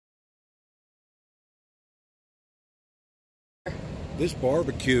This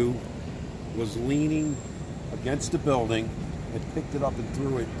barbecue was leaning against the building and picked it up and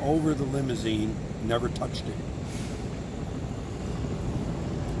threw it over the limousine, never touched it.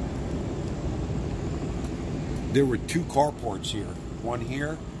 There were 2 carports here, one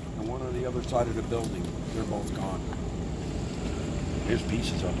here and one on the other side of the building. They're both gone. Here's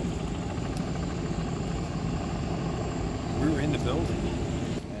pieces of them. We were in the building,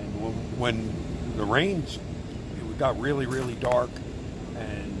 and when the rains, it got really, really dark,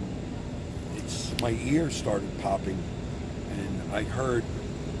 and my ears started popping, and I heard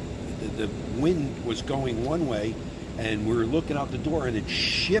the wind was going one way, and we were looking out the door, and it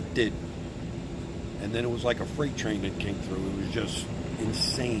shifted, and then it was like a freight train that came through. It was just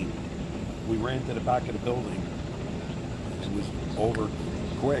insane. We ran to the back of the building. It was over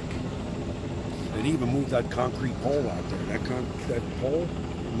quick. It even moved that concrete pole out there. That pole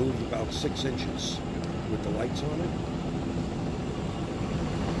moved about 6 inches with the lights on it.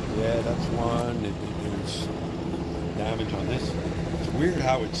 Yeah, that's one. There's damage on this. It's weird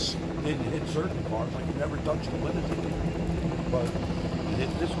how it didn't hit certain cars. Like it never touched the limousine, but it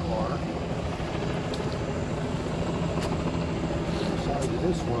hit this car. The side of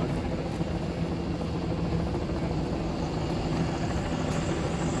this one.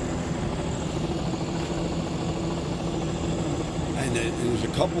 And there was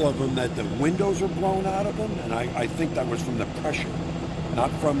a couple of them that the windows were blown out of them, and I think that was from the pressure,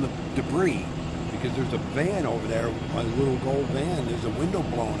 not from the debris, because there's a van over there, my little gold van, there's a window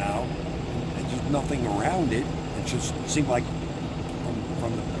blown out, and there's nothing around it. It just seemed like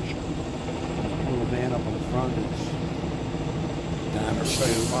from the pressure. The little van up in the front is damaged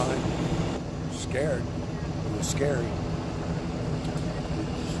too. Mine. Scared. It was scary. It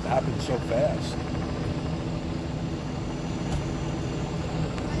just happened so fast.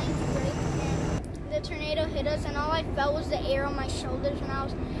 Tornado hit us, and all I felt was the air on my shoulders, and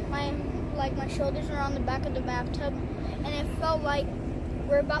my shoulders were on the back of the bathtub, and it felt like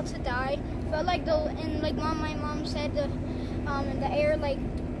we're about to die. It felt like my mom said the air like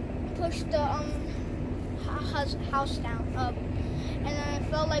pushed the house down up, and then it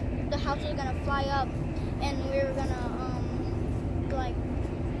felt like the house was gonna fly up, and we were gonna like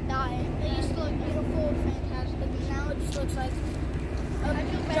die. It used to look beautiful, fantastic, and now it just looks like a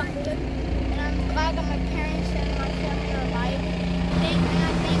jungle. And I'm glad that my parents and my family are alive. And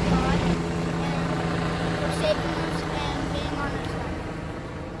I thank God.